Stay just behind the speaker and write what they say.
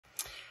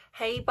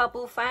Hey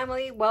Bubble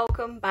family,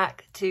 welcome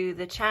back to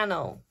the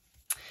channel.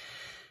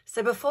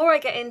 So before I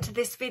get into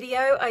this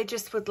video, I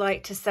just would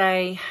like to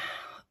say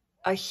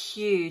a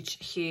huge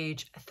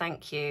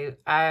thank you.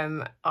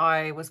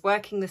 I was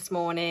working this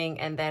morning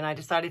and then I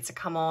decided to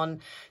come on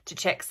to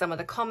check some of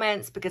the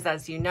comments because,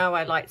 as you know,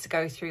 I like to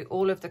go through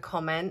all of the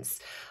comments.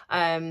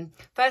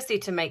 Firstly,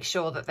 to make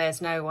sure that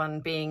there's no one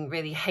being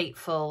really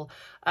hateful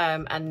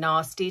and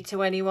nasty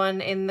to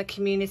anyone in the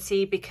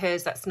community,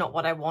 because that's not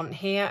what I want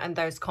here, and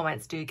those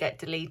comments do get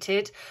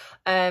deleted.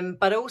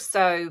 But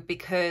also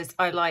because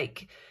I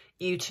like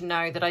you to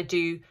know that I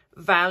do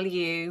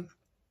value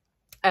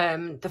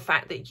the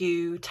fact that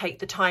you take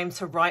the time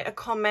to write a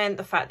comment,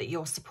 the fact that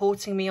you're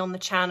supporting me on the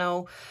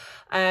channel.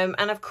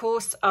 And of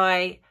course,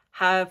 I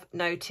have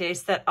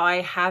noticed that I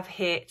have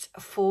hit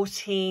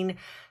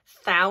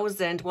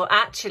 14,000. Well,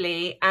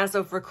 actually, as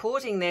of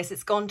recording this,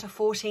 it's gone to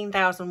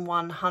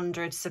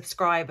 14,100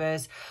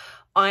 subscribers.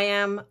 I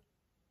am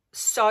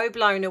so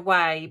blown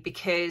away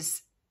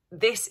because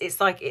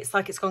it's like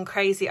it's gone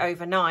crazy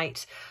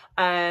overnight.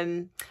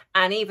 And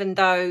even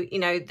though, you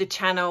know, the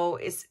channel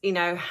is, you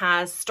know,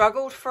 has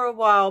struggled for a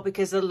while,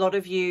 because a lot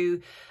of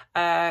you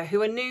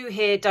who are new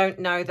here don't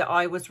know that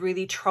I was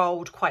really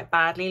trolled quite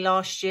badly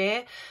last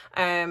year.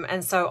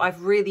 And so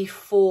I've really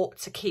fought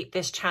to keep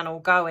this channel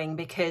going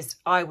because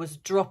I was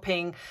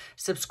dropping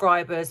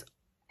subscribers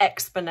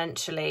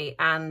exponentially,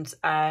 and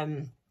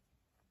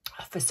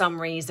for some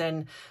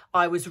reason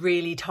I was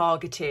really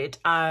targeted.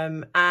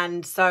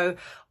 And so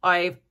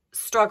I've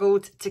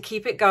struggled to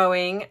keep it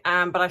going,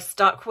 but I've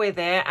stuck with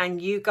it.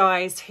 And you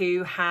guys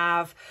who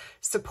have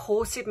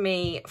supported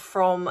me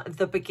from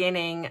the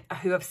beginning,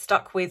 who have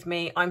stuck with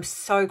me, I'm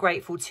so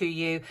grateful to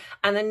you.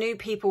 And the new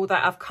people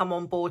that have come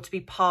on board to be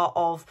part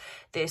of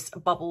this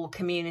bubble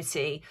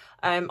community.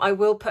 I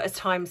will put a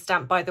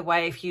timestamp, by the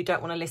way, if you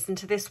don't want to listen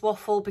to this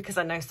waffle, because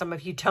I know some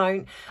of you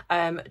don't,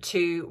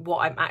 to what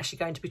I'm actually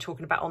going to be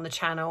talking about on the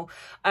channel.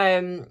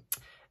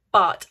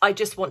 But I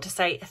just want to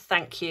say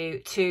thank you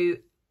to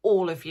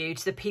all of you,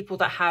 to the people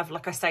that have,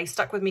 like I say,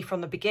 stuck with me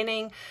from the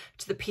beginning,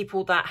 to the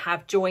people that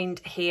have joined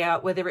here,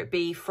 whether it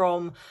be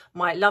from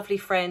my lovely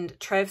friend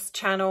Trev's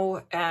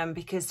channel,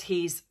 because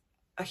he's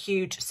a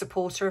huge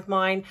supporter of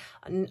mine.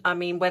 I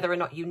mean, whether or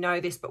not you know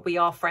this, but we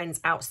are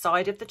friends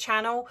outside of the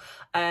channel,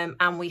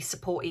 and we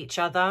support each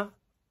other.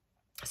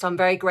 So I'm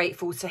very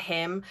grateful to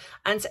him,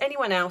 and to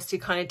anyone else who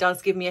kind of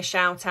does give me a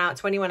shout out,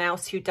 to anyone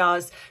else who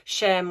does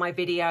share my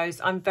videos.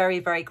 I'm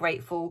very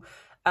grateful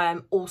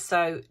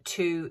also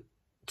to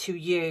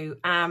you,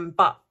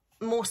 but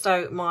more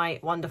so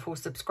my wonderful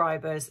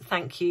subscribers.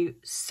 Thank you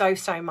so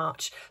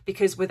much,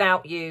 because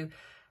without you,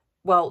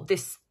 well,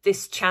 this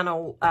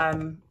channel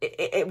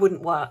it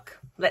wouldn't work.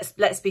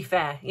 Let's be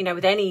fair, you know,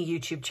 with any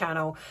YouTube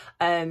channel,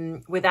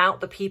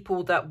 without the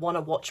people that want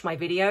to watch my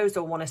videos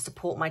or want to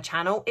support my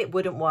channel, it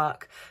wouldn't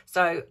work.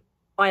 So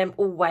I am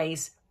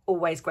always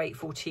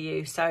grateful to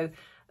you. So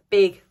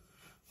big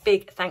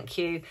thank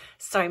you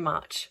so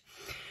much.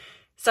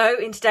 So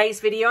in today's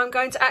video, I'm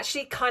going to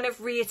actually kind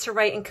of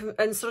reiterate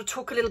and sort of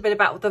talk a little bit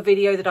about the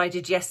video that I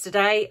did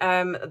yesterday.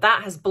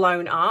 That has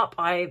blown up.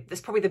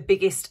 It's probably the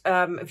biggest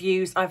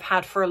views I've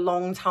had for a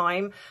long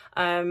time.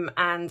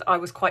 And I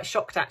was quite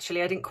shocked,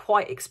 actually. I didn't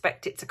quite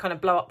expect it to kind of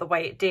blow up the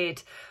way it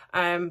did.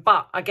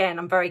 But again,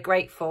 I'm very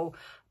grateful.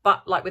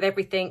 But like with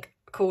everything,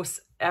 of course,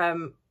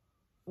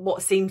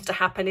 what seems to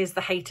happen is the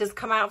haters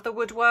come out of the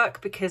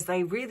woodwork, because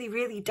they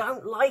really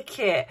don't like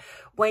it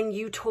when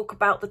you talk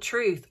about the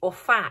truth or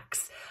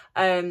facts,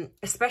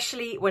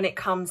 especially when it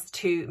comes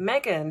to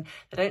Meghan.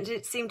 They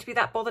don't seem to be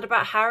that bothered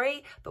about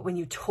Harry, but when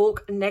you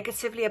talk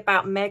negatively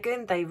about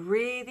Meghan, they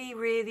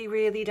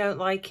really don't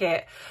like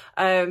it.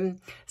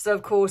 So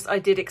of course I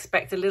did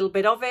expect a little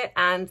bit of it,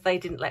 and they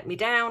didn't let me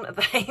down.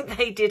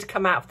 They did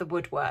come out of the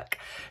woodwork.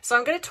 So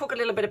I'm going to talk a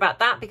little bit about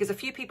that, because a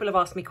few people have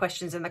asked me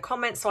questions in the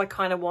comments, so I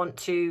kind of want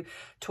to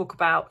talk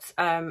about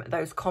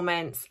those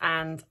comments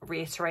and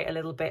reiterate a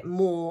little bit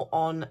more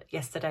on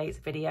yesterday's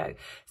video.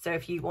 So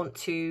if you want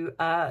to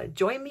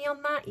join me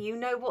on that, you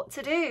know what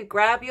to do.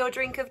 Grab your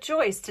drink of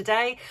choice.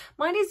 Today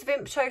mine is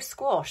Vimto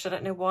squash. I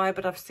don't know why,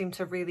 but I've seemed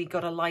to really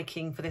got a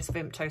liking for this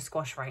Vimto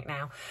squash right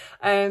now.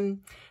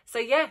 So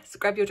yeah, so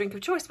grab your drink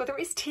of choice, whether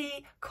it's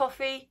tea,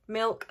 coffee,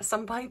 milk.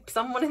 Someone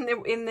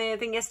in the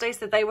thing yesterday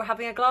said they were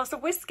having a glass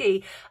of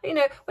whiskey. You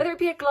know, whether it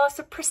be a glass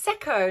of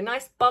Prosecco,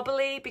 nice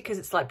bubbly because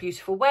it's like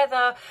beautiful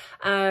weather,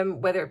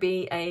 whether it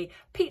be a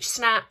peach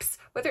schnapps,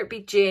 whether it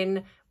be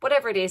gin,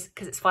 whatever it is,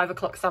 because it's 5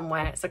 o'clock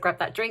somewhere. So grab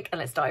that drink and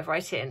let's dive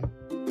right in.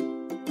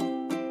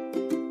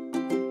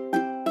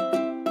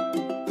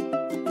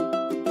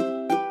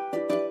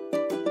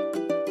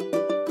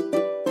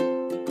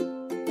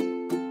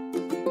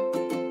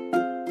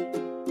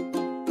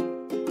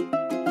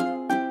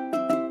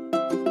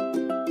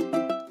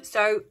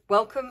 So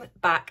welcome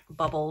back,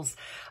 Bubbles.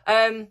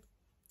 I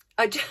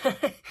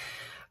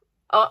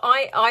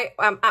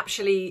am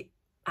actually,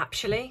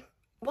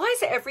 why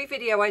is it every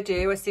video I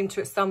do, I seem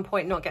to at some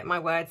point not get my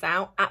words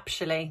out?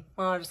 Actually,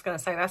 well, I'm just going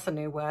to say that's a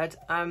new word.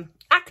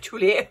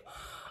 Actually,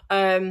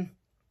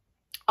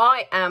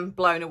 I am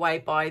blown away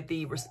by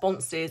the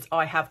responses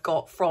I have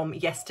got from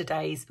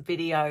yesterday's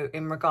video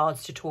in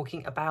regards to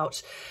talking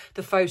about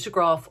the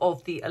photograph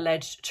of the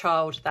alleged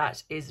child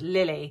that is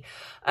Lily.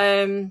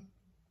 I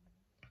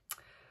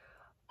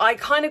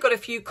kind of got a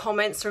few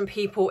comments from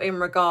people in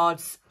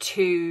regards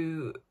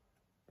to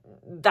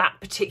that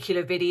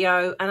particular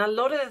video, and a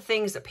lot of the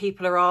things that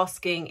people are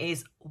asking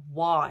is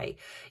why,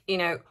 you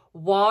know,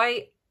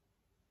 why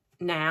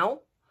now?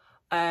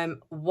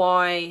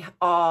 Why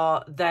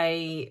are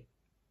they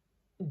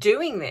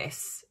doing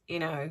this? You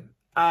know,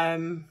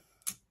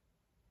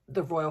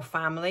 the royal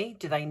family,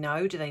 do they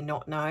know, do they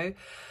not know?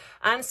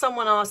 And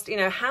someone asked, you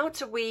know, how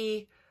do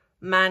we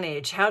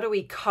manage, how do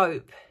we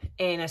cope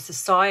in a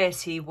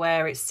society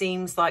where it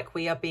seems like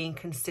we are being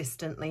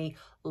consistently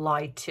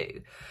lied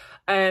to?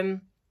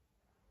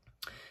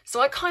 So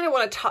I kind of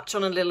want to touch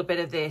on a little bit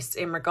of this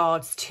in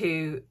regards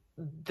to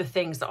the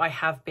things that I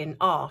have been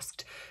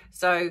asked.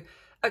 So,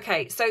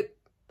 okay, so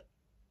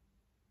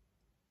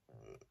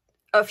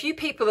a few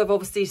people have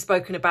obviously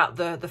spoken about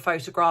the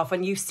photograph,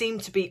 and you seem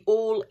to be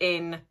all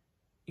in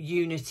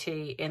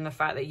unity in the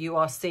fact that you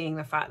are seeing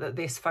the fact that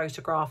this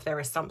photograph, there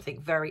is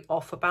something very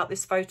off about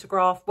this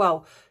photograph.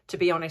 Well, to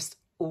be honest,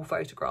 all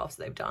photographs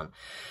they've done.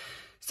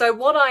 So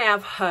what I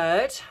have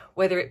heard,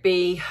 whether it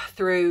be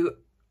through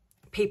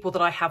people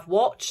that I have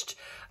watched,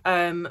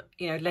 you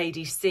know,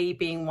 Lady C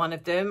being one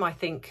of them, I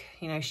think,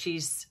 you know,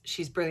 she's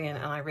brilliant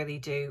and I really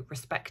do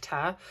respect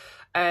her.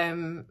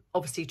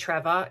 Obviously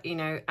Trevor, you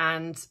know,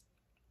 and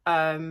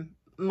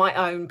my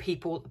own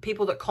people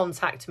that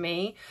contact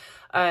me,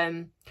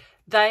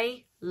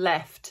 they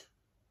left,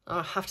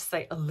 I have to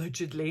say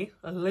allegedly,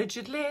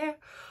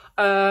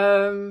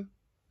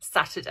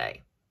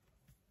 Saturday.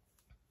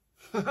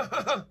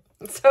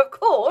 So of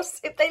course,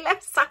 if they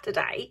left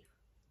Saturday,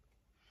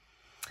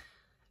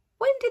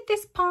 when did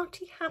this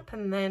party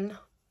happen then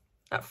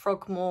at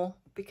Frogmore?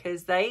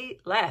 Because they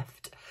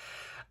left.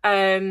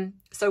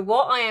 So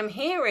what I am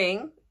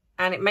hearing,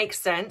 and it makes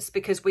sense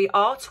because we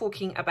are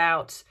talking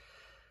about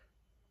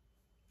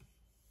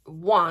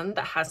one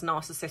that has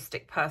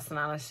narcissistic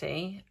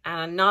personality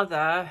and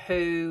another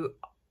who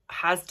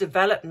has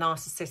developed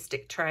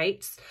narcissistic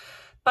traits,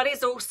 but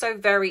is also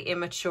very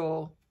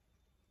immature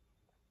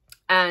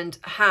and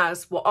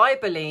has what I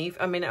believe,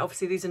 I mean,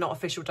 obviously these are not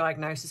official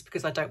diagnoses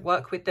because I don't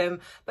work with them,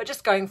 but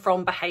just going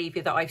from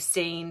behaviour that I've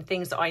seen,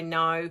 things that I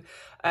know,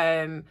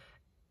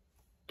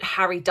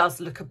 Harry does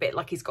look a bit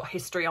like he's got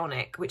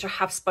histrionic, which I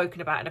have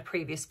spoken about in a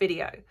previous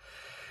video.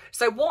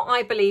 So what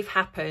I believe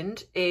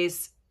happened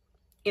is,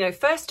 you know,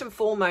 first and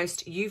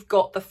foremost, you've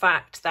got the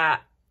fact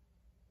that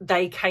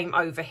they came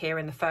over here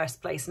in the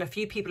first place. And a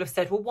few people have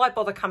said, well, why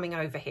bother coming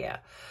over here?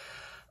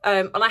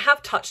 And I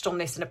have touched on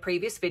this in a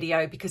previous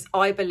video because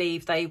I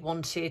believe they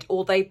wanted,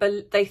 or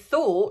they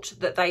thought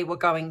that they were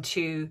going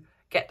to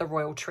get the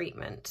royal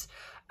treatment.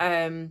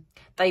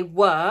 They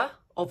were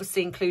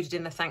obviously included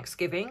in the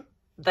Thanksgiving.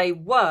 They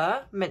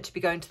were meant to be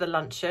going to the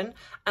luncheon,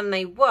 and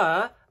they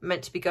were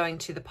meant to be going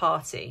to the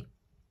party.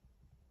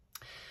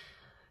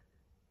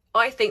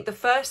 I think the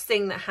first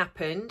thing that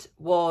happened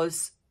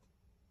was,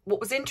 what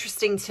was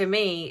interesting to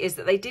me is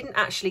that they didn't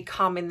actually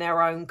come in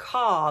their own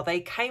car. They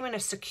came in a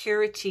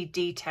security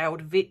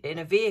detailed in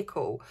a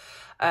vehicle.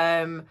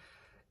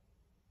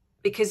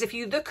 Because if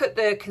you look at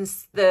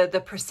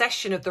the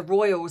procession of the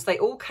royals, they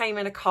all came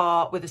in a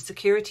car with a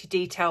security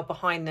detail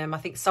behind them. I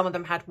think some of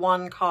them had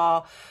one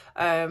car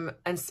and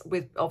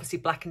with obviously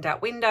blackened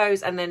out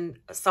windows. And then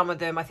some of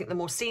them, I think the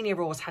more senior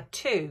royals had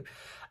two.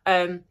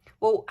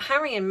 Well,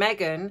 Harry and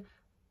Meghan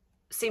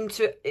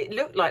it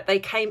looked like they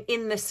came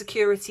in the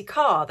security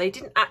car. They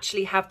didn't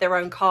actually have their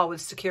own car with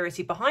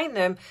security behind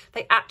them.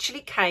 They actually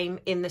came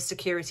in the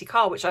security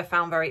car, which I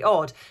found very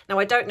odd. Now,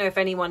 I don't know if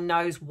anyone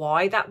knows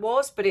why that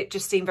was, but it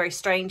just seemed very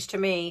strange to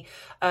me.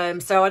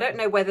 So I don't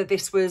know whether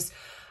this was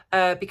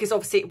because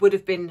obviously it would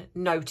have been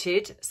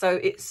noted. So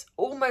it's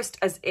almost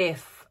as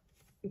if,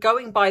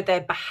 going by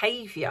their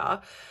behaviour,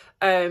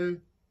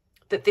 that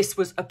this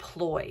was a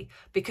ploy,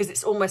 because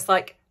it's almost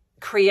like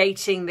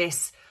creating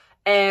this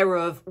air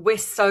of, we're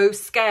so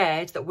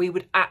scared that we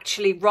would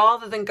actually,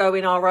 rather than go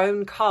in our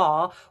own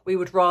car, we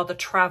would rather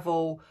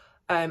travel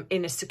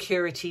in a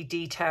security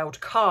detailed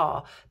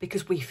car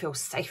because we feel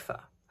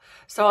safer.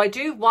 So I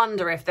do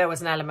wonder if there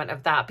was an element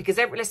of that, because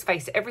let's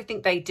face it,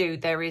 everything they do,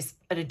 there is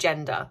an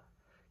agenda.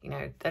 You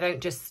know, they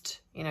don't just,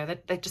 you know,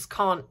 they just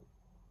can't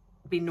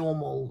be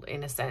normal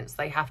in a sense.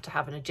 They have to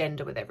have an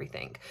agenda with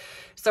everything.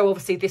 So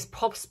obviously this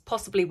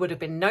possibly would have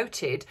been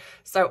noted.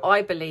 So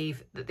I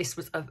believe that this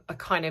was a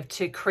kind of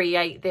to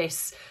create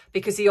this,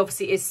 because he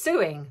obviously is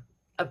suing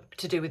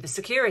to do with the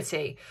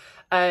security.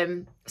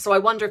 So I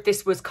wonder if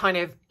this was kind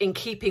of in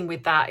keeping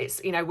with that.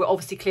 It's, you know, we're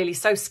obviously clearly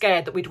so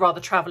scared that we'd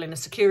rather travel in a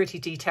security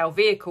detail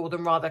vehicle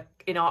than rather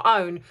in our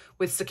own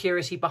with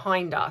security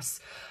behind us.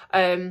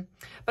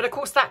 But of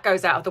course that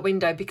goes out of the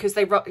window because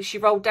she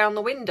rolled down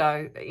the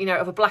window, you know,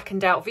 of a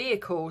blackened out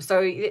vehicle. So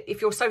if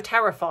you're so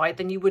terrified,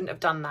 then you wouldn't have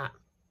done that.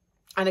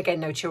 And again,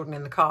 no children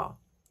in the car.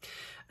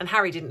 And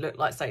Harry didn't look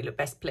like, say, look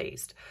best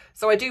pleased.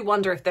 So I do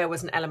wonder if there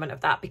was an element of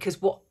that, because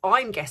what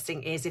I'm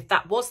guessing is if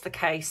that was the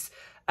case,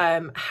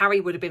 Harry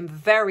would have been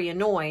very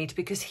annoyed,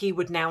 because he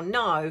would now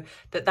know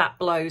that that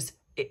blows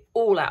it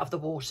all out of the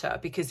water,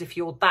 because if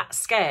you're that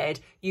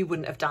scared, you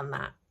wouldn't have done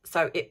that.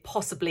 So it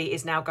possibly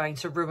is now going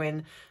to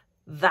ruin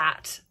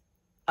that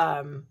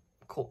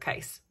court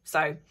case.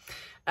 So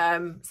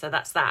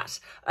that's that.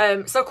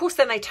 So of course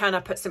then they turn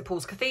up at St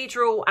Paul's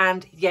Cathedral,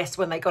 and yes,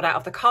 when they got out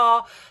of the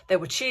car there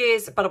were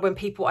cheers, but when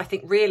people I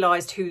think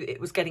realised who it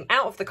was getting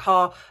out of the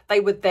car,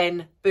 they would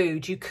then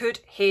booed. You could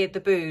hear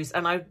the boos,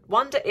 and I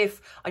wonder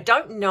if, I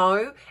don't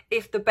know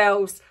if the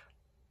bells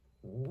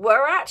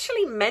were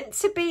actually meant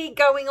to be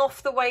going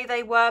off the way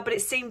they were, but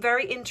it seemed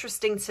very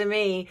interesting to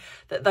me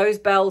that those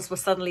bells were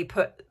suddenly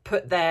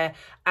put there,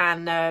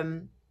 and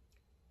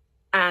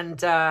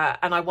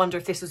I wonder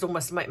if this was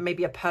almost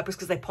maybe a purpose,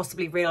 because they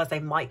possibly realised they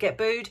might get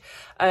booed.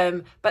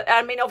 But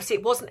I mean, obviously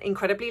it wasn't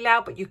incredibly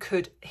loud, but you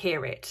could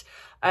hear it.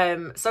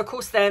 So of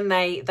course then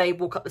they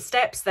walk up the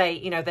steps. They,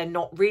 you know, they're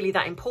not really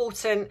that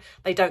important.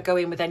 They don't go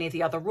in with any of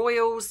the other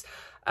royals.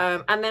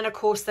 And then of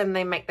course then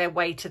they make their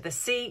way to the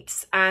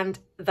seats, and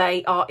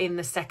they are in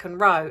the second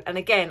row. And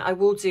again, I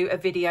will do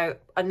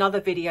another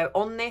video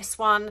on this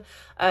one,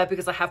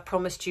 because I have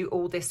promised you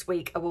all this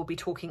week I will be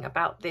talking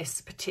about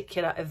this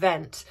particular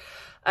event.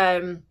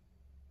 And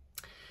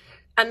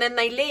then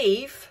they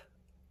leave,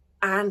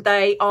 and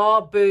they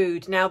are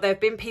booed. Now, there have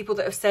been people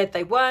that have said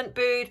they weren't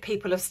booed.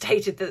 People have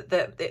stated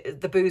that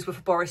the boos were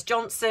for Boris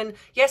Johnson.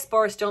 Yes,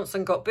 Boris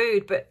Johnson got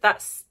booed, but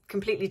that's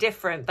completely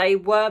different. They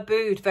were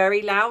booed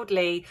very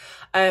loudly,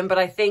 but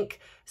I think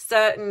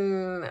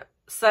certain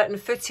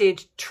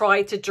footage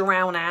tried to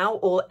drown out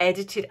or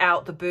edited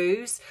out the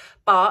boos,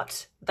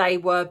 but they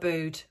were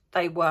booed.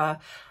 They were.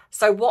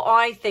 So what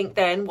I think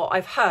then, what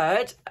I've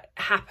heard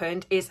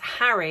happened is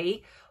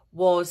Harry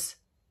was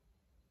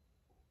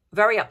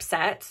very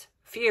upset,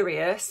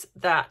 furious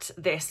that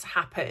this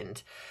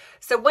happened.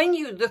 So when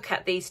you look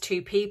at these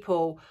two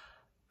people,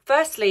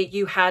 firstly,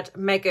 you had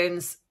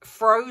Meghan's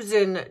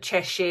frozen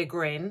Cheshire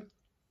grin.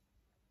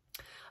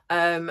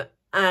 And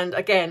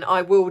again,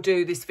 I will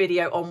do this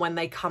video on when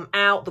they come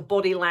out, the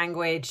body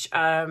language.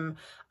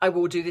 I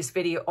will do this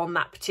video on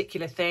that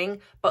particular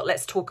thing. But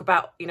let's talk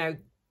about, you know,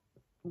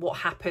 what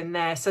happened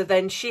there. So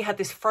then she had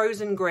this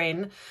frozen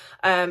grin.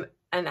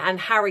 And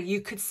Harry,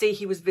 you could see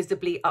he was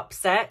visibly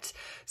upset.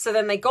 So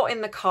then they got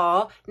in the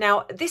car. Now,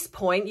 at this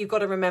point, you've got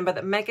to remember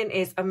that Meghan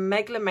is a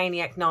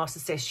megalomaniac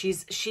narcissist.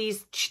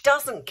 She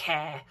doesn't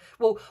care.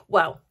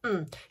 Well,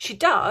 she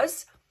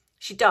does.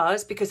 She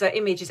does, because her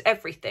image is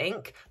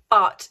everything.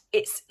 But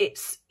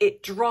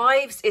it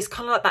drives, it's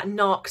kind of like that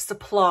narc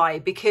supply,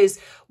 because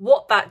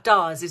what that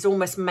does is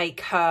almost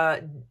make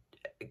her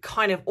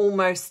kind of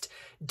almost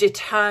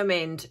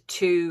determined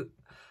to,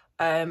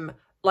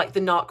 like the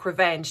narc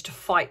revenge, to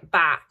fight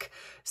back.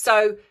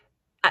 So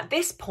at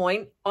this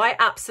point, I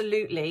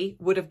absolutely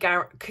would have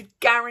could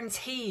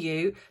guarantee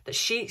you that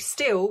she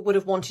still would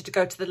have wanted to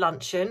go to the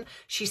luncheon.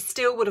 She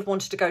still would have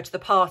wanted to go to the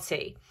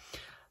party,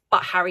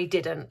 but Harry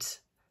didn't.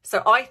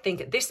 So I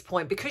think at this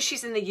point, because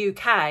she's in the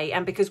UK,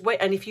 and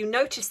and if you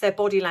notice their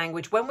body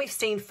language, when we've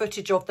seen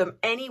footage of them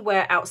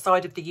anywhere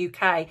outside of the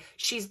UK,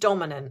 she's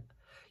dominant.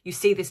 You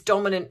see this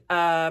dominant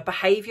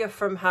behaviour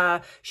from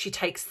her. She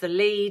takes the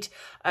lead.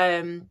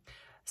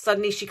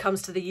 Suddenly she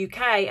comes to the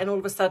UK, and all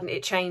of a sudden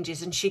it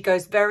changes, and she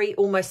goes very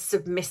almost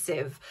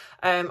submissive.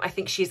 I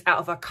think she's out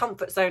of her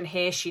comfort zone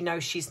here. She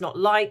knows she's not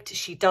liked.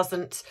 She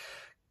doesn't.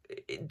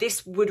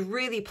 This would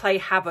really play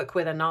havoc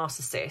with a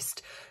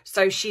narcissist.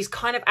 So she's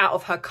kind of out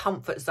of her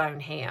comfort zone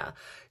here.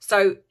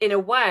 So in a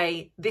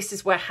way, this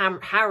is where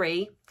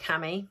Harry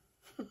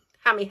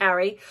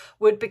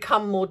would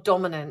become more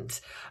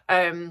dominant.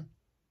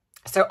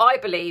 So I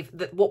believe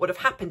that what would have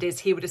happened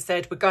is he would have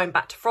said, we're going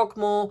back to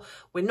Frogmore.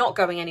 We're not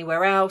going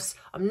anywhere else.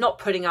 I'm not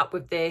putting up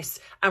with this.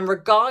 And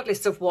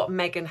regardless of what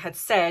Meghan had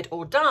said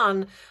or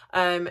done,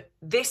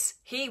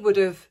 he would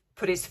have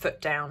put his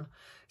foot down.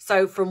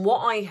 So from what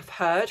I have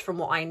heard, from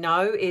what I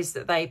know, is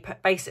that they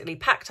basically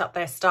packed up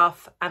their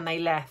stuff and they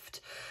left.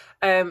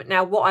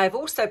 Now, what I've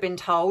also been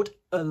told,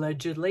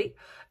 allegedly,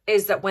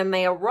 is that when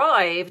they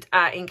arrived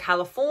in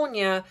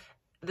California,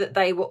 that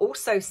they were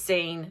also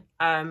seen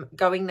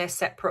going their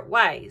separate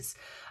ways.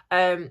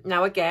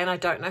 Now, again, I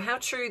don't know how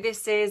true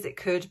this is. It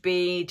could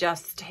be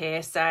just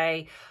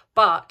hearsay,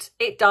 but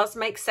it does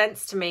make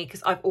sense to me,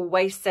 because I've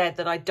always said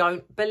that I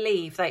don't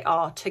believe they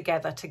are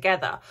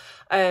together.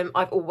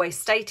 I've always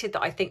stated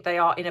that I think they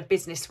are in a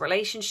business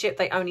relationship.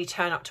 They only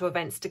turn up to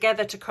events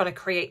together to kind of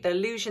create the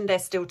illusion they're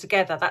still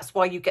together. That's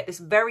why you get this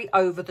very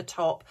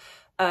over-the-top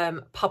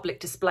public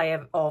display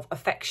of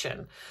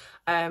affection.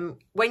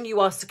 When you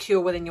are secure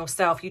within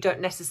yourself, you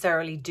don't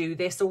necessarily do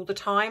this all the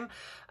time.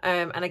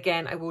 And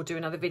again, I will do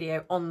another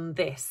video on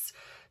this.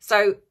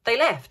 So they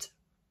left.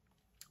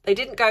 They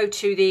didn't go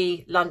to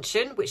the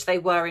luncheon, which they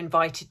were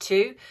invited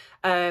to.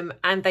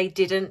 And they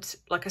didn't,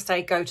 like I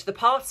say, go to the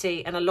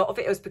party. And a lot of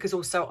it was because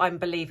also I'm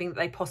believing that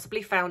they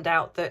possibly found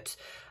out that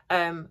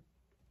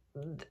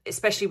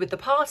especially with the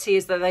party,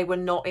 is that they were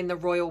not in the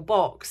royal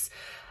box.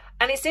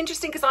 And it's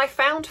interesting because I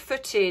found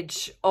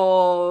footage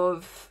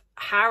of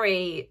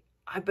Harry,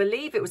 I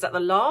believe it was at the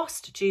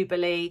last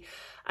Jubilee,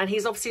 and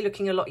he's obviously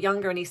looking a lot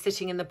younger, and he's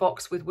sitting in the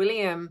box with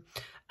William,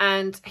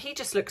 and he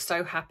just looks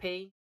so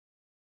happy.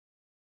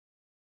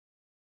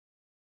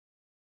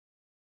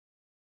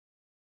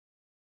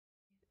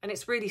 And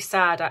it's really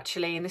sad,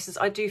 actually, and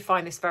I do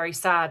find this very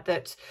sad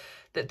that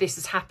this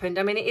has happened.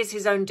 I mean, it is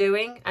his own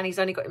doing, and he's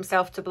only got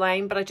himself to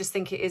blame, but I just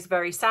think it is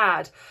very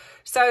sad.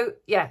 So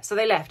yeah, so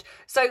they left.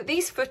 So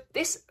this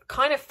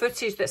kind of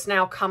footage that's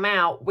now come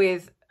out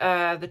with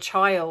the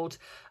child,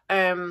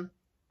 it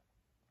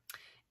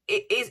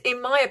is,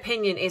 in my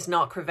opinion, is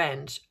narc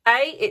revenge.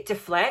 It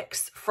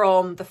deflects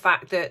from the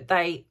fact that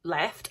they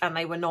left and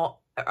they were not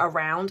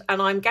around,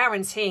 and I'm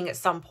guaranteeing at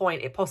some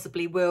point it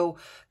possibly will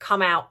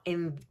come out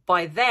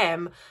by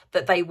them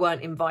that they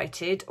weren't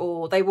invited,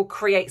 or they will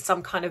create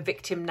some kind of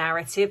victim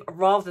narrative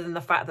rather than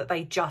the fact that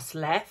they just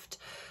left.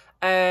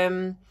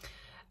 And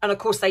of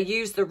course they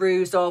use the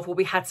ruse of, well,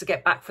 we had to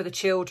get back for the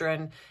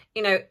children,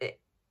 you know,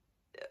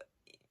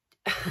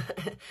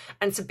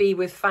 and to be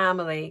with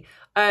family.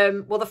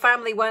 Well, the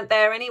family weren't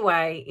there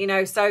anyway, you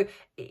know, so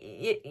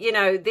you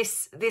know,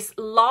 this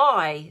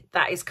lie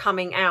that is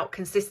coming out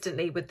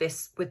consistently with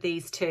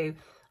these two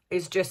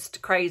is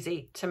just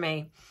crazy to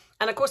me.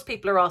 And of course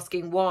people are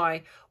asking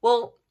why.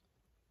 Well,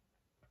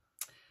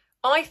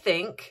 I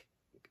think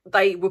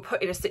they were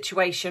put in a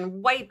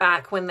situation way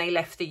back when they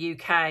left the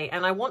UK,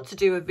 and I want to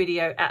do a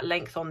video at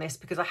length on this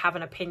because I have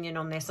an opinion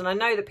on this, and I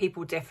know that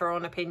people differ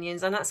on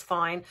opinions, and that's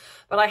fine,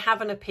 but I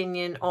have an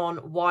opinion on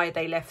why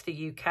they left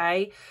the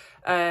UK.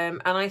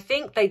 And I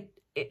think they,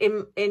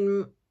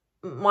 in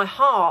my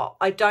heart,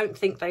 I don't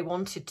think they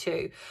wanted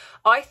to.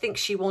 I think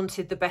she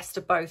wanted the best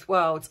of both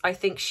worlds. I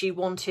think she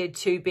wanted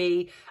to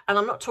be, and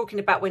I'm not talking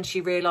about when she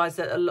realised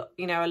that a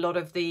lot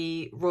of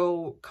the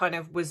royal kind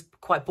of was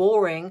quite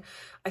boring.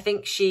 I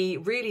think she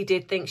really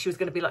did think she was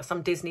going to be like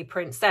some Disney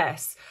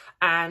princess,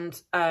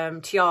 and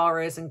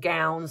tiaras and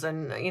gowns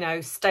and, you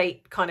know,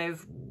 state kind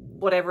of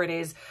whatever it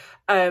is.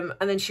 And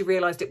then she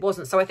realised it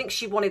wasn't. So I think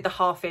she wanted the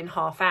half in,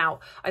 half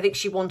out. I think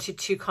she wanted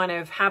to kind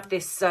of have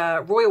this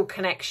royal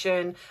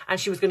connection, and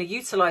she was going to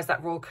utilise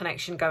that royal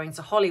connection going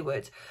to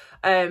Hollywood.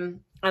 And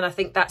I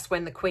think that's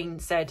when the Queen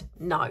said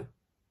no.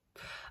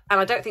 And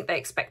I don't think they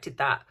expected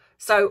that.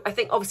 So I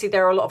think obviously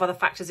there are a lot of other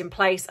factors in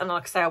place. And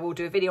like I say, I will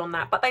do a video on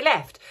that. But they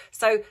left.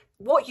 So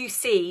what you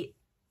see,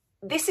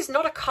 this is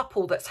not a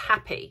couple that's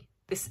happy.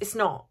 It's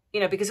not, you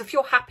know, because if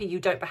you're happy, you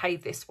don't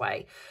behave this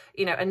way.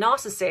 You know, a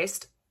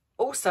narcissist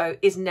also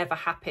is never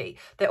happy.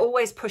 They're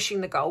always pushing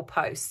the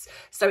goalposts.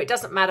 So it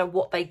doesn't matter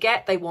what they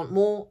get, they want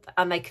more,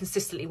 and they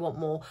consistently want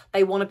more.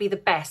 They want to be the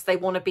best. They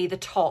want to be the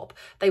top.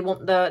 They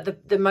want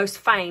the most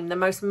fame, the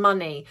most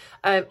money.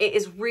 It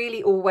is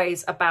really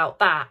always about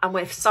that. And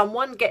if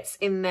someone gets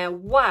in their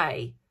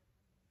way,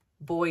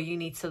 boy, you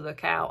need to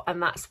look out.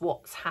 And that's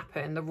what's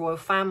happened. The royal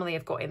family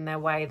have got in their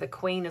way. The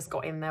Queen has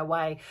got in their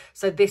way.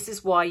 So this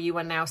is why you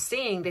are now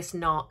seeing this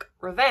narc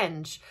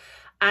revenge.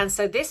 And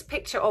so this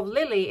picture of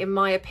Lily, in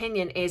my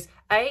opinion, is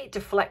A,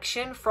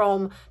 deflection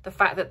from the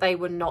fact that they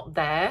were not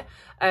there.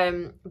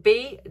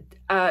 B,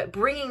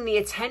 bringing the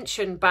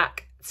attention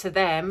back to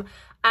them.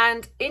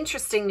 And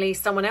interestingly,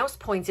 someone else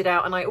pointed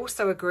out, and I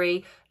also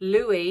agree,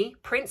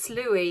 Prince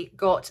Louis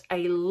got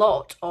a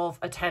lot of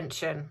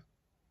attention.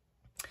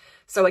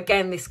 So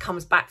again, this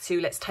comes back to,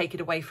 let's take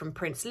it away from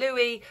Prince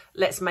Louis.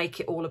 Let's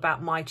make it all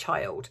about my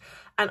child.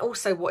 And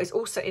also what is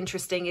also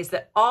interesting is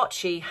that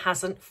Archie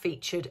hasn't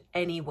featured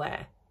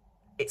anywhere.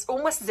 It's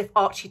almost as if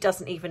Archie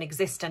doesn't even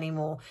exist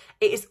anymore.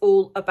 It is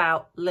all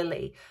about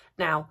Lily.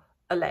 Now,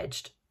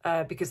 alleged,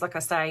 because like I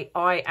say,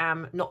 I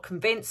am not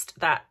convinced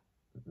that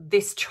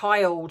this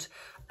child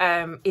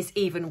is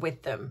even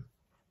with them.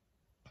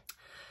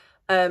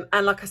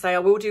 And like I say, I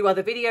will do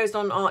other videos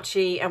on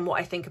Archie and what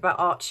I think about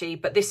Archie,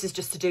 but this is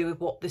just to do with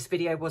what this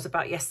video was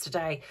about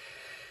yesterday.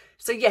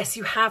 So yes,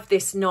 you have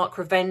this narc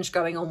revenge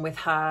going on with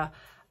her.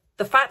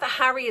 The fact that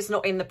Harry is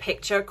not in the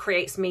picture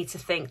creates me to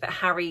think that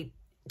Harry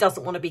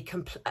doesn't want to be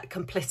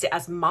complicit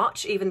as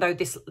much, even though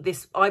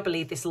I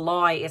believe this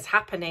lie is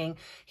happening.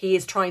 He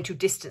is trying to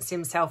distance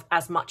himself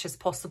as much as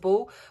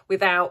possible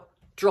without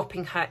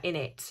dropping her in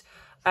it.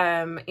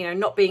 You know,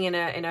 not being in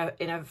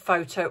a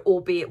photo,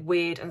 albeit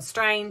weird and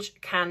strange,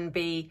 can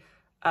be,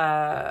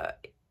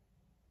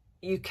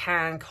 you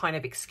can kind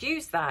of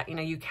excuse that, you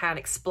know, you can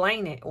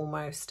explain it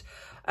almost.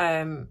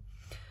 But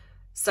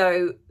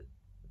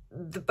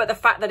the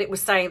fact that they're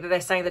saying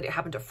that it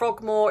happened at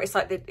Frogmore, it's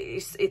like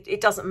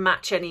it doesn't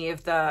match any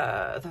of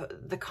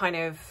the kind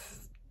of,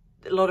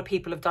 a lot of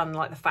people have done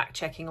like the fact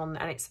checking on,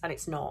 and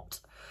it's not.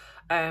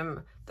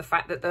 The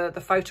fact that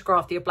the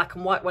photograph, the black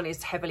and white one,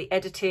 is heavily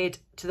edited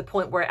to the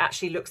point where it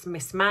actually looks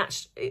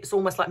mismatched. It's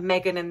almost like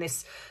Meghan and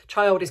this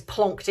child is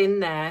plonked in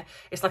there.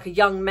 It's like a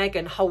young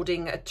Meghan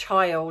holding a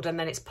child, and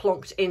then it's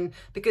plonked in,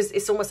 because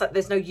it's almost like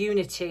there's no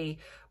unity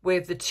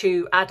with the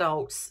two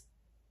adults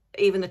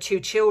even the two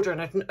children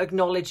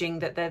acknowledging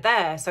that they're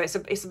there. So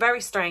it's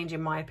very strange,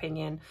 in my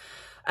opinion.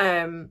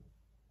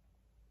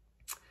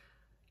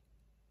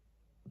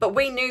 But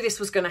we knew this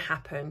was going to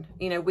happen.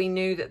 You know, we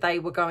knew that they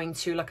were going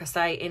to, like I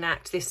say,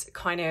 enact this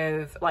kind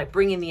of like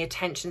bring in the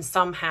attention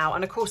somehow.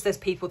 And of course, there's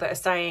people that are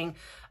saying,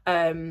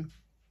 well,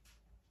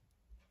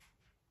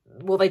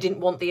 they didn't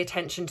want the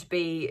attention to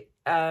be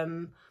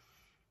to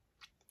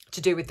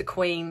do with the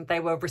Queen.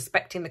 They were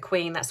respecting the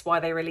Queen. That's why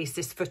they released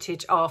this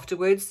footage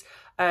afterwards.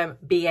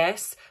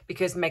 BS,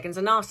 because Meghan's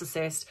a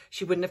narcissist.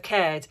 She wouldn't have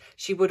cared.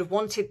 She would have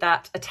wanted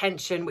that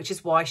attention, which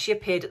is why she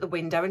appeared at the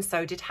window, and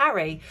so did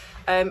Harry.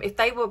 If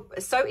they were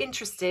so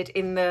interested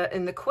in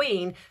the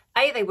Queen,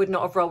 A, they would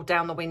not have rolled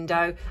down the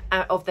window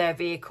of their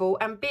vehicle,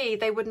 and B,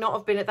 they would not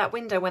have been at that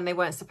window when they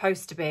weren't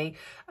supposed to be.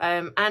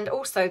 And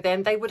also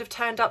then they would have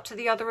turned up to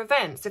the other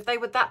events. If they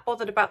were that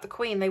bothered about the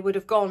Queen, they would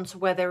have gone to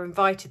where they're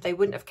invited. They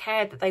wouldn't have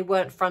cared that they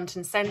weren't front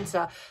and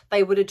centre.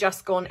 They would have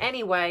just gone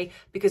anyway,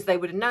 because they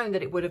would have known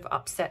that it would have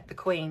upset the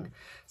Queen.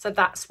 So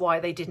that's why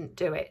they didn't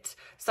do it.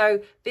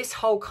 So this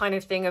whole kind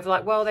of thing of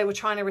like, well, they were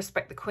trying to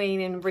respect the Queen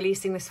in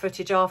releasing this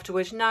footage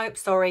afterwards. Nope,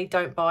 sorry,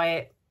 don't buy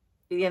it.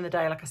 At the end of the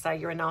day, like I say,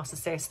 you're a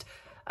narcissist.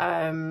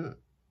 And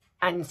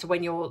so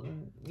when you're,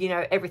 you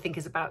know, everything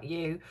is about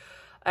you.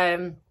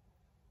 The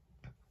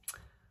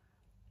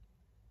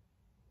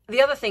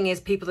other thing is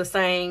people are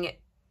saying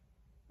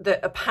that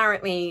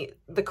apparently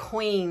the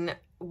Queen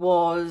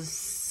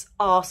was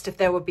asked if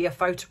there would be a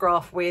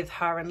photograph with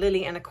her and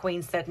Lily, and the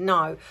Queen said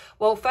no.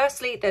 Well,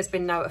 firstly, there's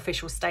been no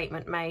official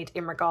statement made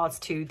in regards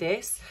to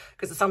this,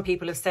 because some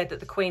people have said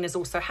that the Queen has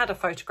also had a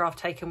photograph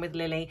taken with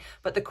Lily,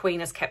 but the Queen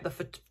has kept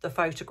the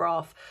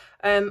photograph.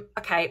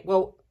 Okay,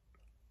 well,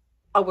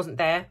 I wasn't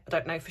there. I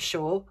don't know for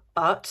sure,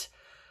 but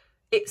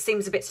it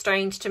seems a bit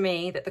strange to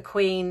me that the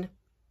Queen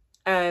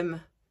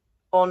on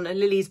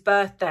Lily's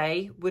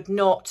birthday would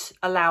not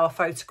allow a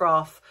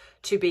photograph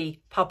to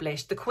be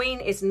published. The Queen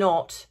is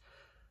not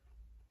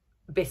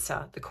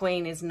bitter. The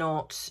Queen is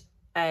not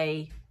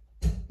a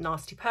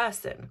nasty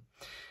person.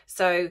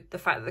 So the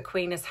fact that the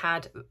Queen has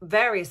had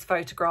various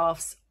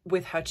photographs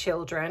with her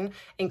children,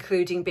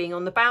 including being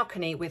on the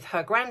balcony with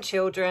her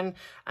grandchildren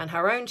and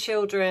her own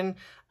children,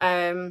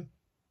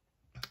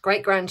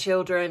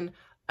 great-grandchildren.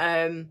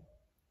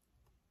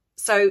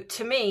 So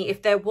to me,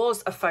 if there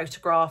was a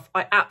photograph,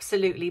 I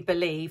absolutely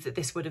believe that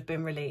this would have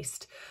been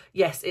released.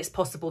 Yes, it's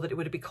possible that it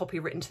would have been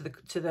copywritten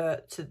to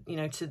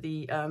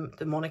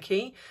the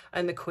monarchy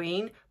and the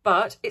Queen,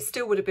 but it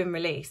still would have been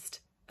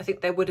released. I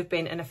think there would have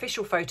been an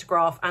official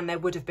photograph, and there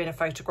would have been a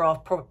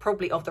photograph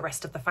probably of the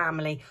rest of the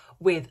family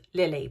with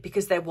Lily,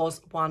 because there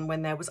was one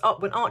when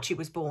Archie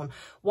was born.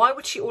 Why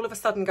would she all of a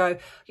sudden go,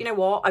 you know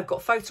what, I've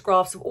got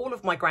photographs of all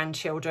of my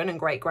grandchildren and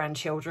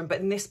great-grandchildren,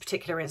 but in this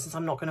particular instance,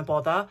 I'm not going to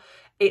bother.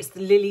 It's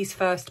Lily's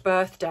first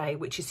birthday,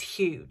 which is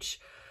huge.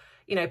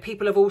 You know,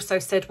 people have also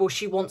said, well,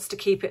 she wants to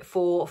keep it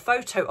for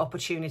photo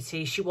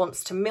opportunity. She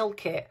wants to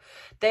milk it.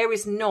 There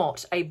is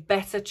not a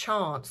better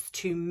chance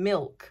to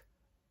milk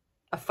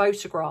a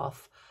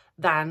photograph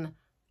than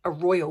a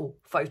royal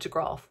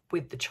photograph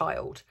with the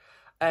child.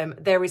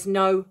 There is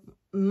no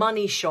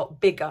money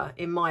shot bigger,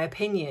 in my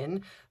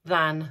opinion,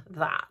 than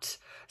that.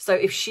 So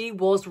if she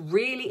was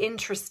really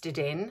interested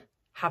in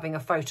having a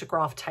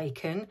photograph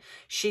taken,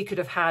 she could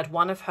have had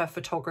one of her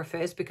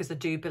photographers, because I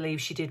do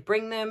believe she did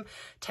bring them,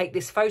 take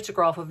this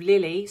photograph of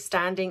Lily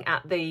standing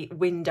at the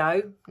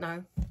window.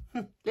 No,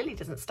 Lily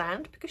doesn't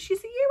stand because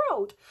she's a year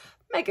old.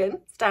 Meghan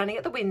standing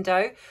at the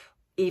window,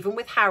 even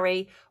with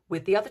Harry,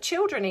 with the other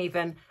children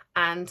even,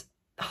 and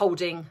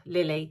holding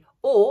Lily,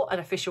 or an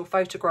official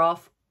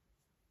photograph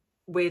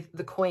with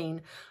the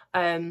Queen.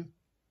 No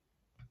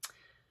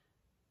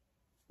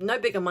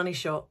bigger money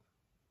shot.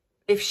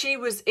 If she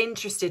was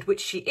interested,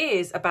 which she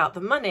is, about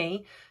the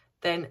money,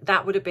 then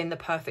that would have been the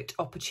perfect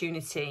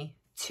opportunity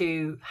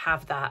to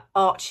have that.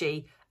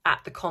 Archie at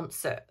the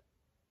concert,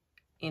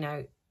 you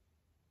know,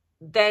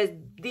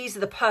 these are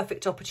the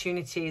perfect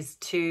opportunities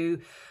to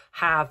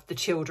have the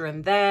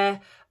children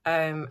there.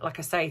 Like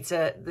I say,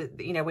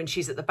 you know, when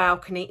she's at the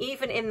balcony,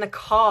 even in the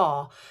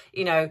car,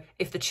 you know,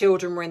 if the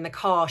children were in the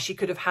car, she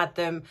could have had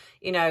them,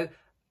 you know,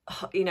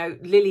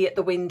 Lily at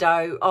the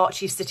window,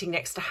 Archie sitting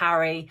next to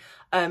Harry.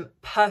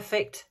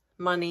 Perfect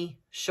money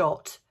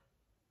shot.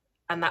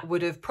 And that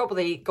would have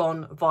probably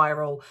gone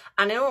viral.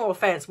 And in all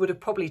offence, would have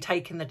probably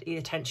taken the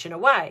attention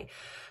away.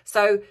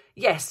 So,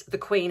 yes, the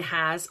Queen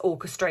has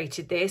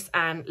orchestrated this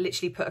and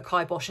literally put a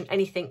kibosh on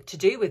anything to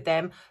do with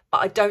them.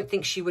 But I don't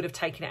think she would have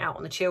taken it out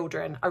on the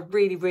children. I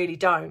really, really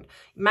don't.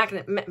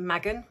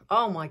 Meghan,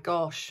 oh my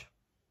gosh.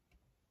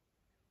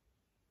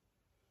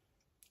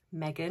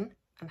 Meghan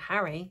and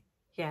Harry,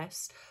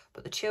 yes.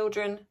 But the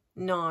children,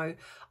 no.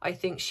 I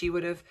think she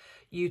would have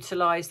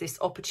utilised this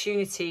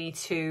opportunity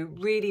to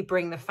really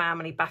bring the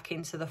family back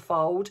into the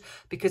fold,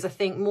 because I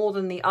think more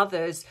than the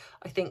others,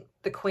 I think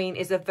the Queen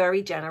is a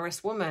very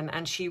generous woman,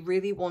 and she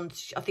really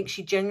I think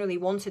she genuinely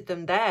wanted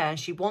them there, and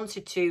she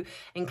wanted to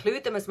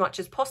include them as much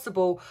as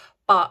possible,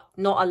 but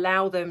not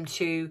allow them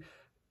to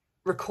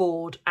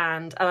record.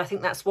 And I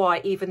think that's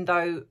why, even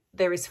though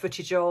there is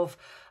footage of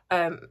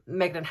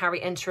Meghan and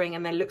Harry entering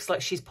and then looks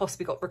like she's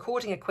possibly got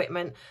recording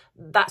equipment,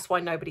 that's why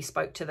nobody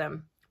spoke to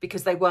them,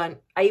 because they weren't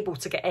able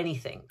to get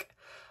anything.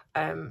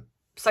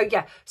 So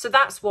yeah, so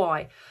that's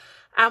why.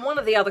 And one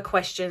of the other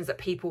questions that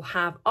people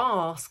have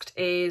asked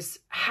is,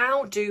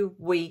 how do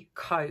we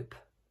cope?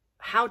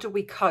 How do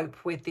we cope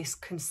with this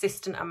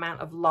consistent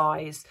amount of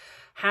lies?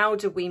 How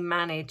do we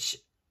manage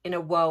in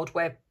a world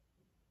where,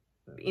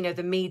 you know,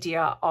 the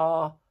media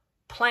are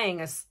playing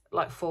us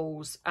like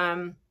fools?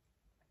 Well,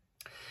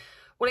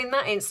 in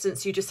that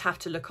instance, you just have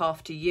to look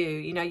after you.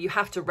 You know, you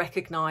have to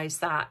recognise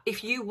that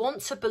if you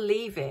want to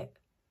believe it,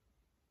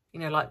 you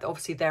know, like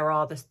obviously there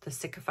are the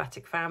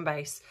sycophantic fan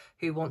base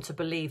who want to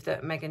believe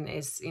that Meghan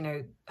is, you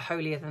know,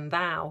 holier than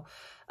thou.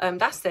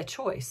 That's their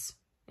choice.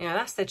 You know,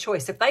 that's their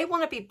choice. If they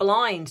want to be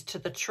blind to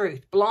the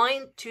truth,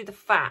 blind to the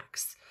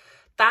facts,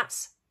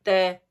 that's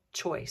their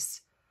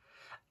choice.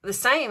 The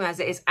same as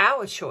it is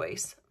our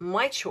choice,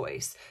 my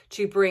choice,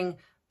 to bring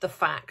the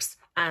facts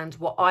and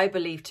what I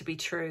believe to be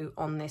true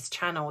on this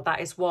channel. That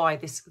is why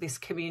this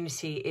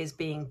community is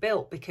being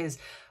built, because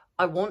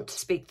I want to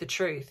speak the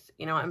truth.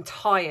 You know, I'm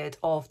tired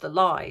of the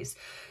lies.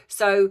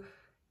 So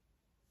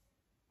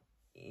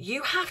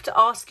you have to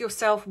ask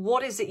yourself,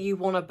 what is it you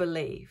want to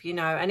believe? You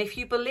know, and if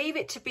you believe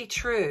it to be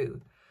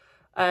true,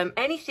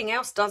 anything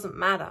else doesn't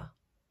matter.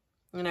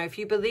 You know, if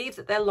you believe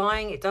that they're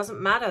lying, it doesn't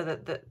matter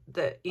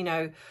that you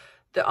know,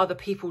 that other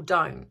people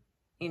don't.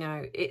 You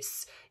know,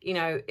 it's, you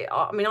know,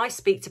 I mean, I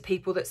speak to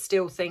people that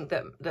still think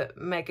that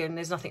Meghan,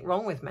 there's nothing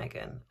wrong with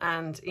Meghan.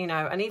 And, you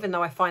know, and even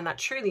though I find that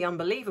truly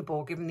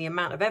unbelievable, given the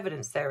amount of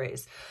evidence there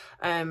is,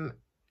 I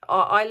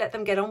let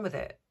them get on with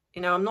it.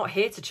 You know, I'm not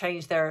here to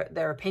change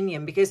their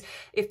opinion, because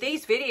if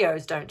these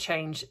videos don't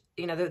change,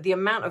 you know, the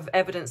amount of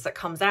evidence that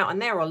comes out, and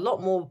there are a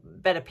lot more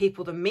better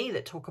people than me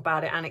that talk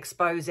about it and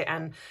expose it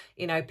and,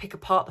 you know, pick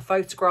apart the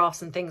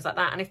photographs and things like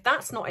that. And if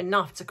that's not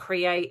enough to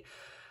create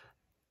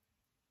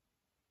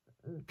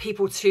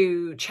people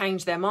to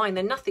change their mind,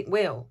 then nothing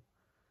will.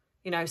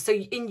 You know, so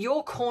in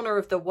your corner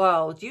of the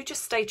world, you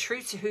just stay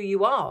true to who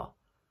you are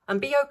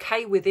and be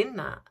okay within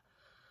that.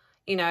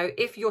 You know,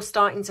 if you're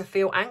starting to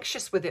feel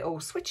anxious with it all,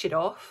 switch it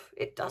off.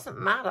 It doesn't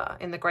matter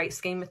in the great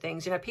scheme of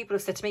things. You know, people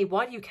have said to me,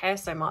 why do you care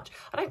so much?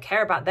 I don't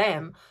care about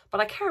them, but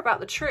I care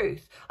about the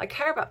truth. I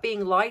care about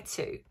being lied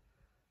to.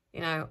 You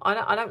know,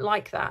 I don't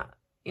like that.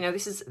 You know,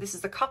 this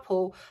is a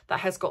couple that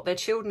has got their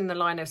children in the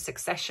line of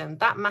succession.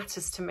 That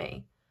matters to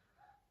me.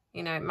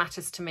 You know, it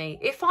matters to me.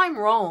 If I'm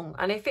wrong,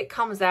 and if it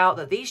comes out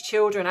that these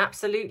children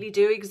absolutely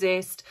do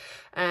exist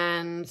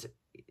and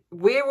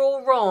we're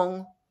all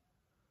wrong,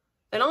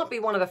 then I'll be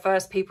one of the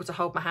first people to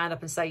hold my hand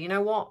up and say, you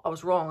know what, I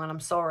was wrong and I'm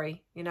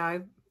sorry, you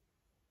know.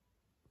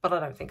 But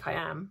I don't think I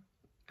am.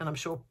 And I'm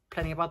sure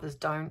plenty of others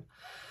don't.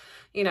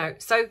 You know,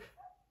 so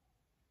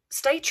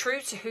stay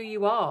true to who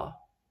you are.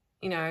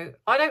 You know,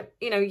 I don't,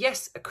 you know,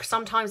 yes,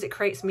 sometimes it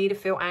creates me to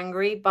feel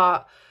angry,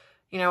 but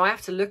you know, I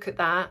have to look at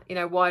that. You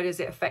know, why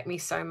does it affect me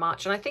so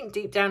much? And I think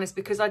deep down it's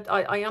because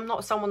I am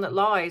not someone that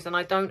lies, and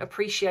I don't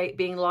appreciate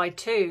being lied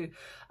to.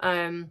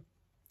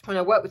 When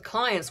I work with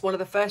clients, one of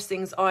the first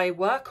things I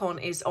work on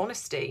is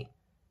honesty.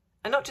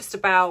 And not just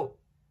about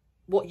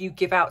what you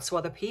give out to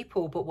other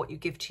people, but what you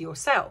give to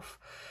yourself.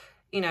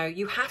 You know,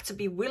 you have to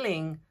be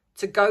willing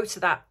to go to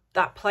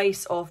that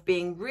place of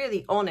being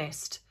really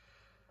honest,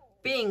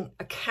 being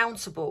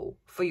accountable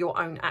for your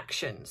own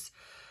actions.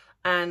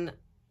 And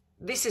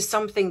this is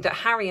something that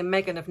Harry and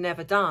Meghan have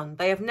never done.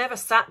 They have never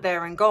sat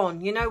there and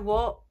gone, you know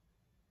what?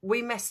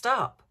 We messed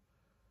up.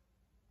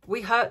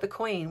 We hurt the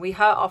Queen. We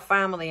hurt our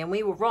family and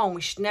we were wrong.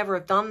 We should never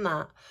have done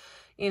that,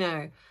 you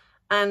know.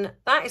 And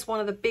that is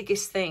one of the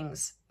biggest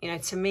things, you know,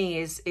 to me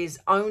is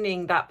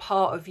owning that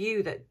part of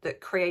you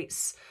that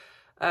creates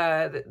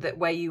that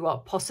where you are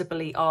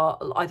possibly are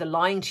either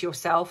lying to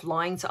yourself,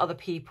 lying to other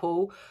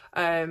people,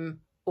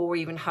 or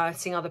even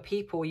hurting other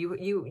people.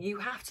 You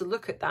have to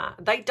look at that.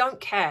 They don't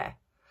care.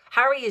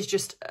 Harry is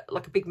just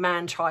like a big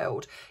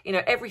man-child. You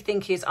know,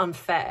 everything is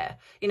unfair.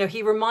 You know,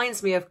 he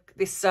reminds me of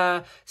this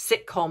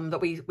sitcom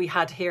that we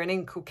had here in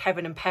England called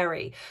Kevin and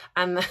Perry,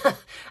 and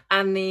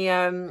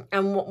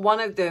one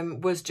of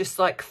them was just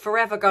like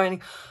forever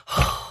going,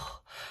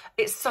 oh,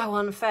 it's so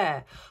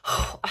unfair.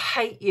 Oh, I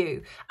hate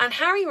you. And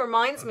Harry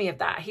reminds me of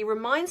that. He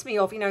reminds me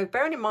of, you know,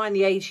 bearing in mind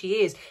the age he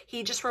is,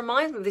 he just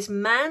reminds me of this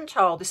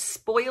man-child, this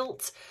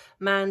spoilt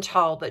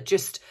man-child that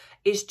just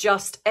is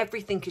just,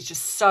 everything is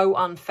just so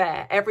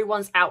unfair.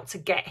 Everyone's out to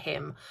get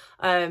him.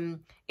 You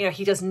know,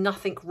 he does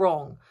nothing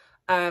wrong.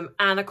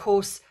 And of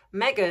course,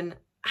 Meghan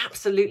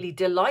absolutely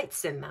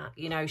delights in that.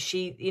 You know,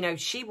 she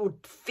will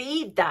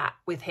feed that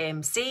with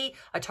him. See,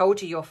 I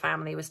told you your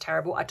family was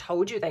terrible. I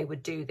told you they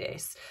would do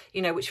this,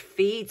 you know, which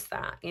feeds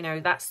that. You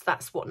know, that's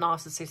what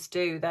narcissists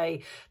do.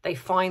 They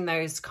find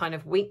those kind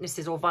of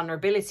weaknesses or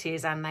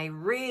vulnerabilities and they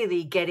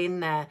really get in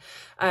there.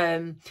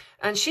 And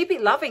she'd be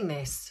loving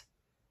this.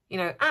 You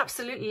know,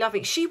 absolutely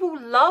loving. She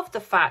will love the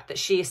fact that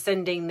she is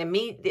sending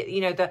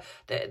the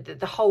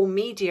whole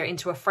media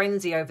into a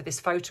frenzy over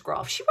this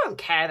photograph. She won't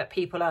care that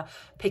people are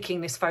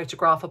picking this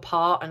photograph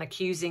apart and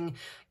accusing,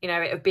 you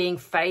know, it of being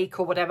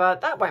fake or whatever.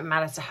 That won't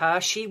matter to her.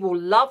 She will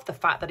love the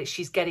fact that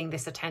she's getting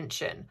this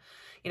attention.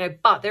 You know,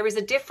 but there is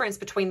a difference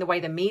between the way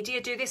the media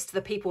do this to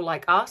the people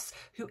like us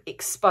who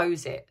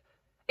expose it.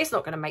 It's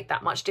not going to make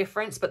that much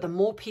difference, but the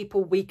more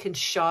people we can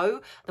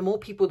show, the more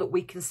people that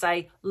we can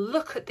say,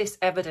 look at this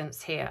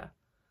evidence here.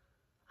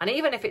 And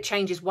even if it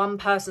changes one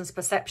person's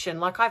perception,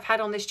 like I've had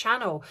on this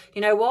channel,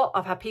 you know what?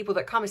 I've had people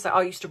that come and say,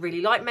 I used to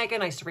really like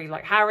Meghan. I used to really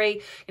like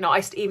Harry. You know, I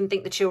used to even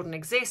think the children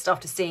exist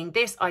after seeing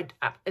this and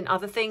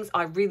other things.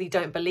 I really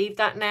don't believe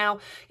that now.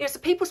 You know, so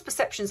people's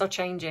perceptions are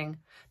changing.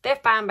 Their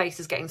fan base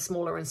is getting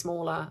smaller and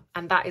smaller.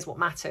 And that is what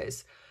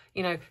matters.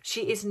 You know,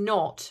 she is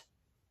not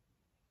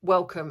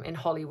welcome in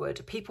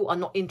Hollywood. People are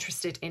not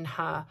interested in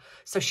her.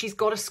 So she's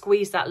got to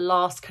squeeze that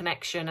last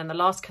connection. And the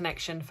last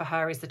connection for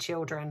her is the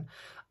children.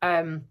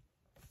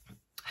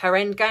 Her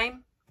end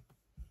game,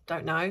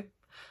 don't know.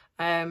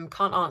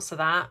 Can't answer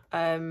that.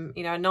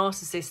 You know, a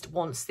narcissist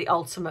wants the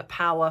ultimate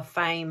power,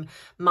 fame,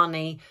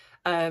 money.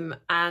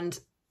 And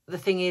the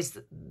thing is,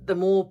 the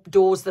more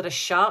doors that are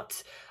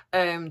shut,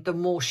 the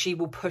more she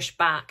will push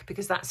back,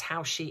 because that's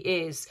how she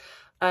is.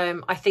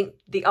 I think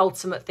the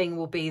ultimate thing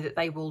will be that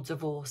they will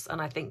divorce.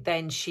 And I think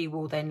then she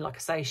will then, like I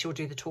say, she'll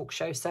do the talk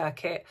show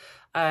circuit.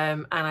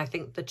 And I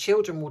think the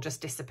children will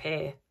just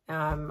disappear.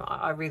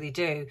 I really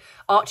do.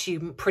 Archie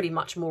pretty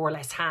much more or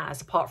less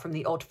has, apart from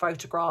the odd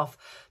photograph,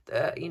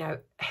 you know,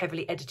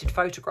 heavily edited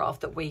photograph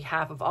that we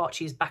have of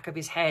Archie's back of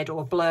his head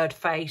or a blurred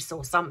face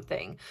or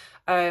something.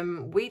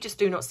 We just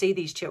do not see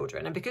these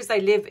children. And because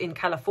they live in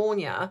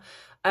California,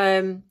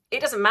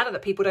 it doesn't matter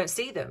that people don't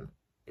see them.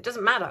 It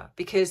doesn't matter,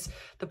 because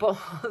the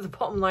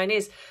bottom line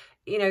is,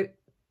 you know,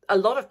 a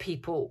lot of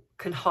people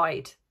can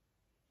hide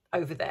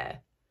over there,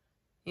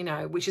 you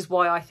know, which is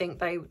why I think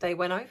they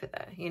went over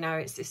there. You know,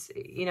 it's just,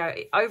 you know,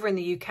 over in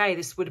the UK,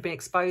 this would have been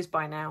exposed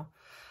by now.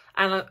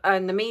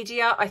 And the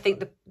media, I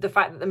think the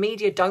fact that the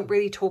media don't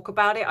really talk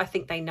about it, I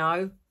think they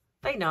know.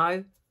 They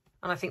know.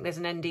 And I think there's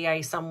an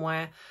NDA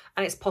somewhere.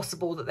 And it's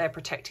possible that they're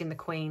protecting the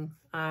Queen.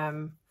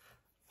 I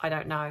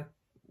don't know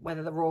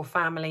whether the royal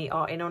family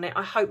are in on it.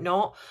 I hope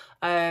not.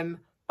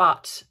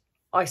 But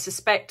I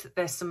suspect that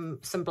there's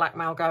some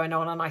blackmail going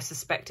on, and I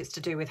suspect it's to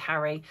do with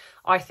Harry.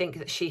 I think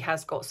that she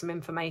has got some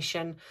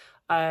information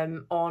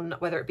on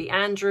whether it be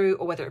Andrew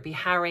or whether it be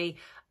Harry,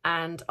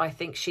 and I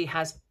think she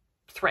has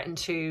threatened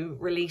to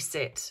release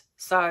it.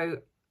 So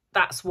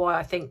that's why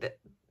I think that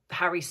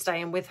Harry's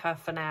staying with her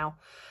for now.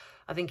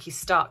 I think he's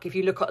stuck. If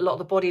you look at a lot of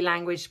the body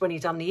language when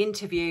he's done the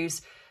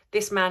interviews,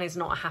 this man is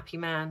not a happy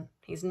man.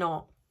 He's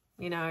not.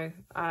 You know,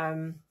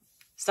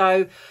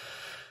 so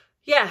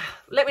yeah,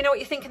 let me know what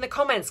you think in the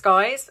comments,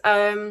 guys.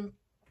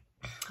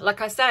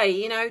 Like I say,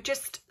 you know,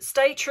 just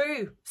stay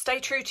true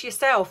to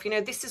yourself. You know,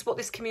 this is what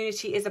this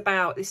community is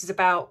about. This is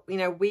about, you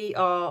know, we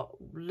are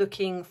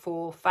looking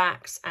for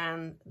facts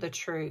and the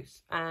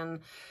truth.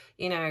 And,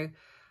 you know,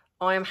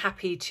 I am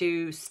happy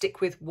to stick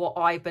with what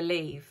I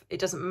believe. It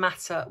doesn't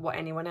matter what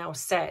anyone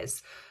else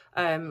says.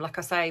 Like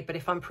I say, but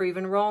if I'm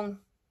proven wrong,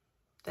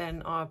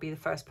 then I'll be the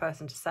first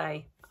person to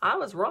say, I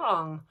was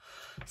wrong.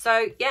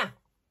 So yeah,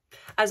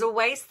 as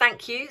always,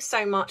 thank you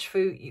so much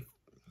for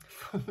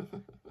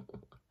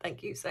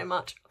thank you so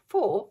much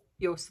for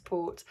your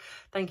support.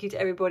 Thank you to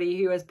everybody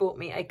who has bought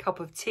me a cup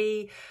of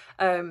tea.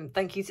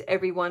 Thank you to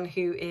everyone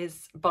who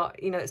is,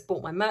 that's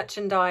bought my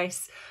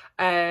merchandise.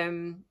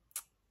 And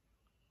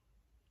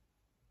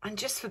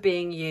just for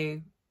being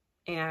you.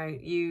 You know,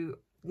 you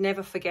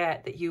never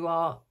forget that you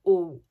are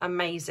all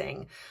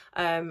amazing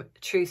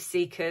truth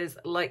seekers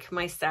like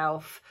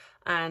myself.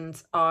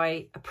 And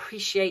I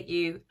appreciate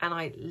you and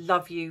I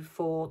love you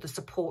for the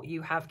support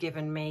you have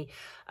given me.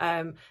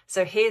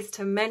 So here's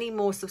to many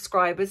more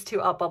subscribers to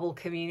our bubble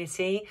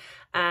community.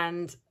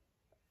 And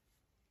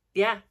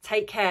yeah,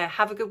 take care.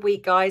 Have a good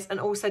week, guys. And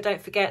also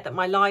don't forget that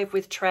my live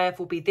with Trev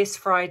will be this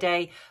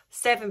Friday,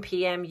 7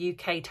 p.m.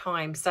 UK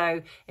time.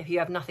 So if you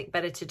have nothing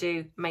better to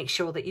do, make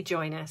sure that you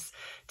join us.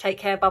 Take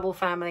care, bubble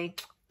family.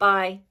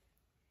 Bye.